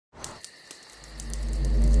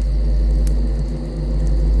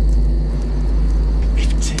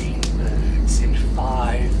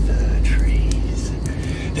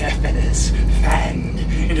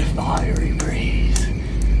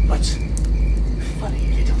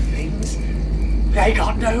things. They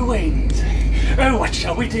got no wings. Oh, what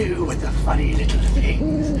shall we do with the funny little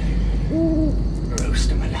things? Roast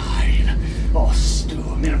them alive, or stew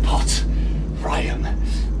them in a pot. Fry them,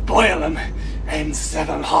 boil them, and serve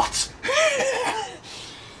them hot.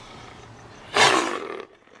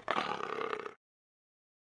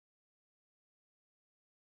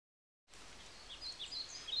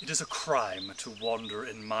 It is a crime to wander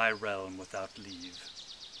in my realm without leave.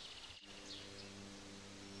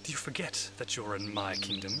 Do you forget that you're in my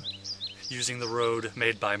kingdom, using the road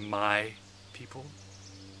made by my people?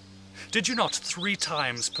 Did you not 3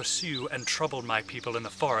 times pursue and trouble my people in the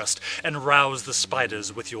forest and rouse the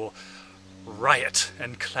spiders with your riot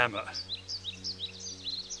and clamor?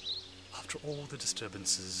 After all the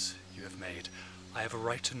disturbances you have made, I have a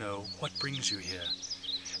right to know what brings you here,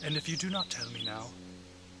 and if you do not tell me now,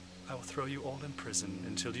 I will throw you all in prison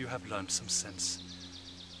until you have learned some sense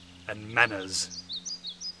and manners.